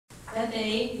That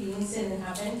day the incident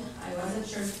happened, I was at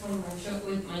church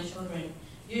with my children.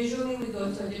 Usually we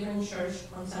go to a different church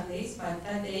on Sundays, but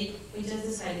that day we just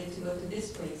decided to go to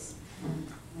this place,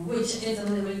 which is a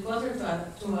little bit closer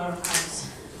to our house.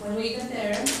 When we got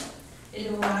there, it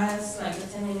was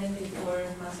like 10 minutes before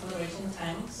mass celebration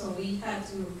time, so we had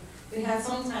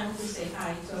some time to say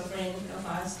hi to a friend of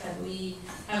us that we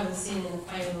haven't seen in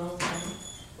quite a long time.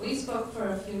 We spoke for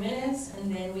a few minutes,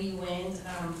 and then we went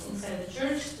inside the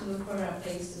church to look for a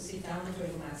place to sit down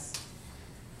during mass.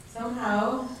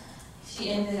 Somehow,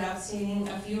 she ended up sitting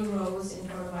a few rows in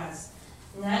front of us,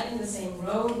 not in the same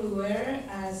row we were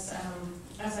as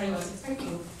I was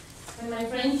expecting. When my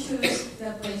friend chose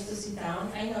the place to sit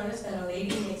down, I noticed that a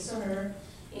lady next to her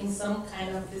in some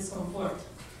kind of discomfort.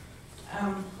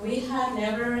 We had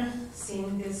never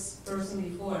seen this person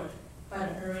before, but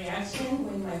her reaction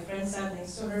when my friend sat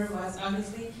next to her was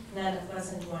obviously not a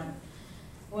pleasant one.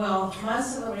 Well,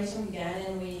 mass celebration began,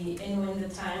 and when the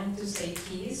time to say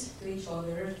peace to each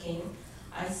other came,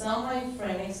 I saw my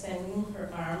friend extending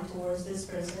her arm towards this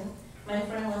person. My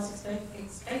friend was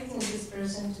expecting this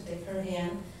person to take her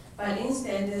hand, but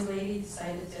instead this lady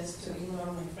decided just to ignore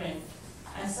my friend.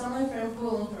 I saw my friend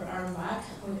pulling her arm back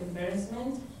with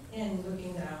embarrassment and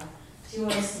looking down.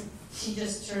 She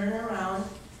just turned around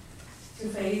to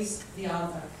face the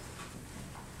altar.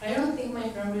 I don't think my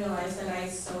friend realized that I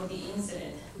saw the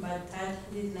incident, but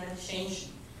that did not change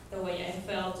the way I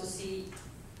felt to see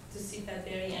that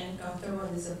very uncomfortable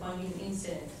and disappointing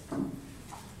incident.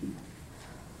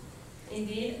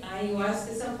 Indeed, I was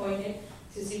disappointed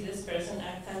to see this person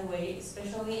act that way,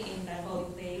 especially in that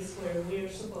holy place where we are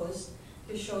supposed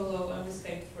to show love and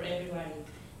respect for everybody.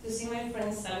 To see my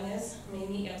friend's sadness made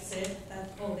me upset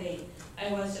that whole day.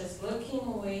 I was just looking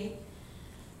away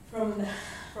from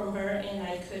her, and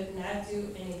I could not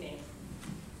do anything.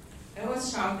 I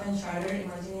was shocked and shattered,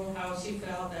 imagining how she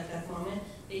felt at that moment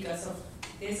because of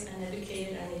this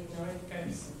uneducated and ignorant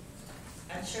person.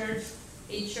 A church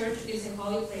is a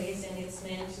holy place, and it's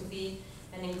meant to be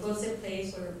an inclusive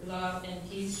place where love and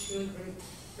peace should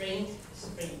reign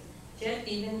supreme. Yet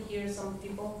even here some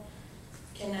people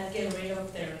cannot get rid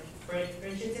of their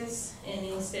prejudice and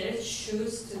instead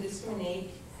choose to discriminate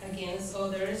against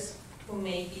others who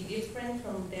may be different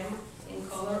from them in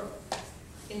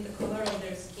the color of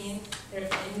their skin, their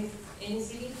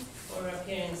ethnicity, or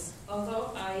appearance.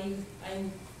 Although I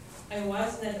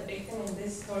was not a victim in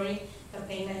this story, the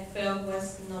pain I felt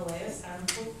was no less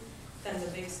harmful than the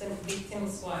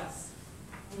victim's was.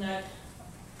 Not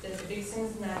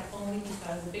only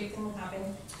because the victim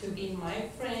happened to be my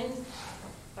friend,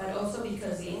 but also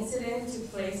because the incident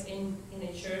took place in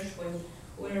a church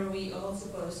where we all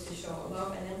supposed to show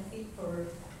love and empathy for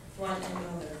one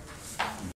another.